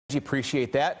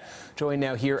Appreciate that. Joined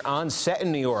now here on set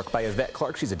in New York by Yvette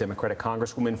Clarke. She's a Democratic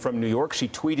congresswoman from New York. She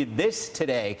tweeted this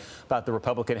today about the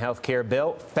Republican health care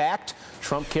bill. Fact,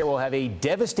 Trump care will have a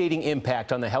devastating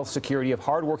impact on the health security of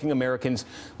hardworking Americans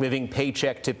living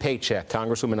paycheck to paycheck.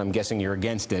 Congresswoman, I'm guessing you're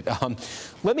against it.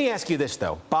 Let me ask you this,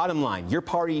 though. Bottom line, your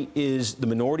party is the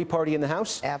minority party in the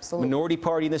House? Absolutely. Minority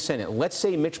party in the Senate. Let's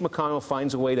say Mitch McConnell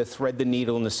finds a way to thread the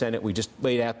needle in the Senate. We just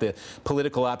laid out the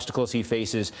political obstacles he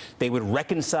faces. They would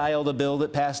reconcile the bill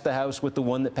that passed the House with the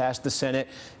one that passed the Senate,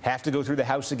 have to go through the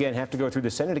House again, have to go through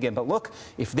the Senate again. But look,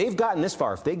 if they've gotten this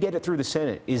far, if they get it through the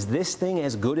Senate, is this thing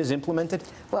as good as implemented?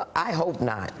 Well, I hope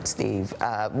not, Steve.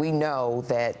 We know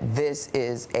that this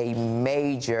is a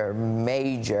major,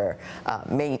 mean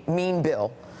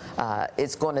bill.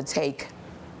 It's going to take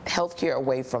health care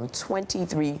away from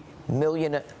 23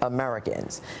 million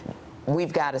Americans.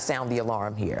 We've got to sound the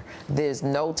alarm here. There's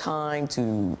no time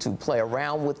to play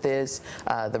around with this.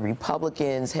 The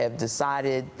Republicans have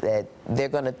decided that they're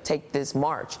going to take this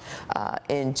march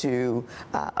into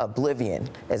oblivion,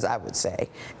 as I would say.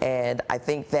 And I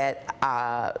think that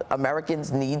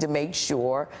Americans need to make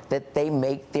sure that they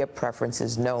make their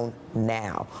preferences known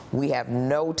now. We have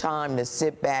no time to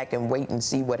sit back and wait and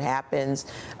see what happens.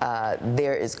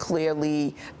 There is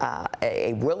clearly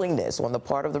a willingness on the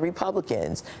part of the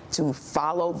Republicans to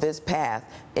follow this path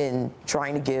in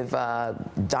trying to give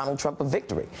Donald Trump a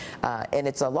victory. And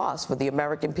it's a loss for the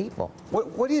American people.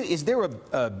 Is there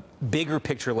a bigger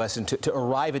picture lesson to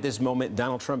arrive at this moment?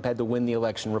 Donald Trump had to win the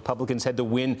election. Republicans had to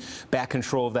win back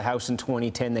control of the House in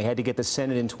 2010. They had to get the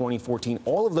Senate in 2014.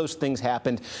 All of those things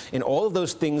happened, and all of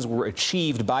those things were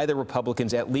achieved by the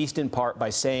Republicans, at least in part by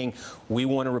saying, we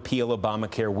want to repeal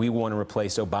Obamacare, we want to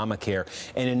replace Obamacare.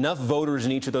 And enough voters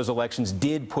in each of those elections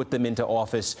did put them into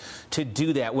office to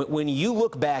do that. When you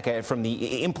look back at it from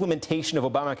the implementation of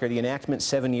Obamacare, the enactment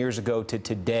 7 years ago to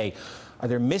today, are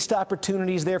there missed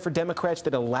opportunities there for Democrats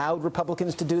that allowed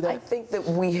Republicans to do that? I think that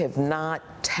we have not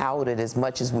touted as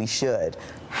much as we should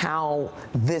how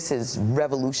this has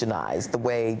revolutionized the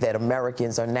way that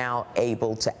Americans are now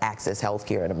able to access health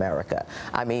care in America.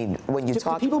 I mean, when you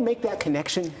talk... Do people make that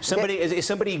connection? Is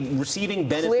somebody receiving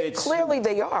benefits? Clearly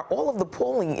they are. All of the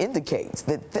polling indicates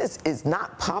that this is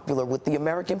not popular with the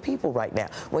American people right now.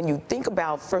 When you think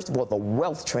about, first of all, the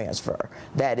wealth transfer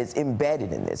that is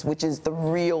embedded in this, which is the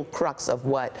real crux of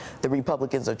what the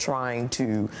Republicans are trying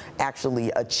to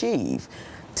actually achieve,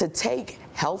 to take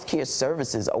health care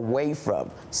services away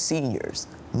from seniors,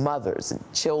 mothers,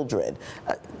 and children.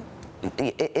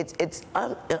 It's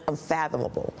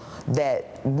unfathomable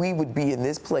that we would be in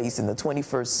this place in the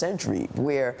 21st century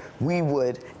where we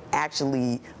would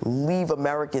actually leave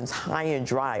Americans high and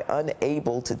dry,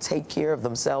 unable to take care of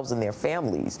themselves and their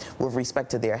families with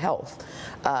respect to their health.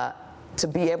 To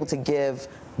be able to give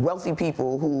wealthy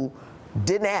people who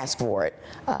didn't ask for it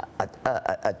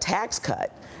a tax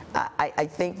cut. I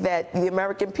think that the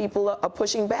American people are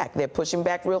pushing back. They're pushing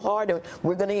back real hard, and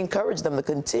we're going to encourage them to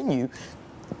continue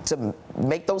to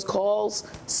make those calls,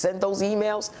 send those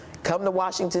emails, come to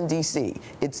Washington, D.C.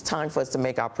 It's time for us to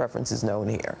make our preferences known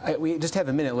here. We just have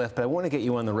a minute left, but I want to get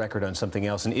you on the record on something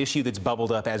else, an issue that's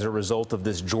bubbled up as a result of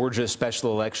this Georgia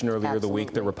special election earlier the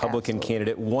week. The Republican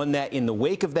candidate won that. In the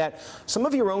wake of that, some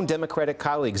of your own Democratic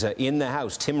colleagues in the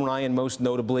House, Tim Ryan most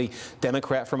notably,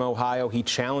 Democrat from Ohio, he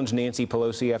challenged Nancy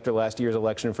Pelosi after last year's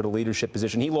election for the leadership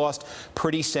position. He lost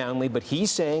pretty soundly, but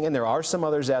he's saying, and there are some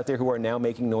others out there who are now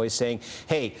making noise saying,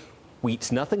 hey,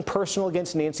 it's nothing personal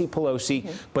against Nancy Pelosi,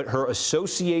 but her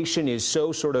association is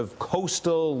so sort of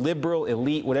coastal, liberal,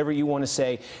 elite, whatever you want to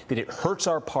say, that it hurts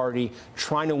our party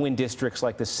trying to win districts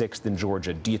like the 6th in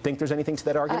Georgia. Do you think there's anything to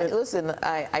that argument? Listen,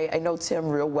 I know Tim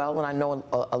real well, and I know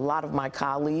a lot of my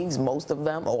colleagues, most of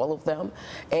them, all of them,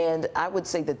 and I would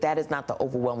say that that is not the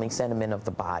overwhelming sentiment of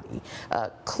the body.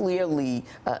 Clearly,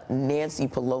 Nancy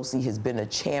Pelosi has been a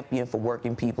champion for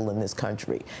working people in this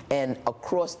country, and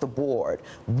across the board,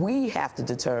 we have to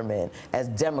determine as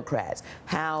Democrats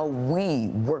how we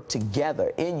work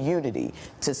together in unity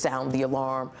to sound the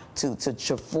alarm, to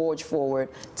forge forward,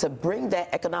 to bring that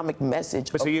economic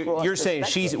message. But so you're saying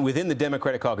she's within the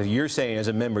Democratic caucus. You're saying as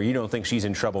a member you don't think she's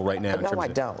in trouble right now? No, I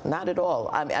don't. Not at all.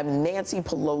 I mean, Nancy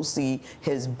Pelosi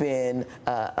has been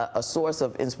a source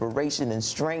of inspiration and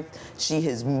strength. She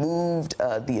has moved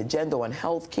the agenda on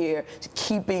health care,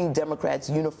 keeping Democrats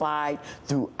unified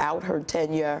throughout her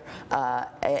tenure.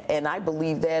 And I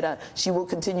believe that she will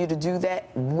continue to do that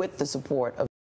with the support of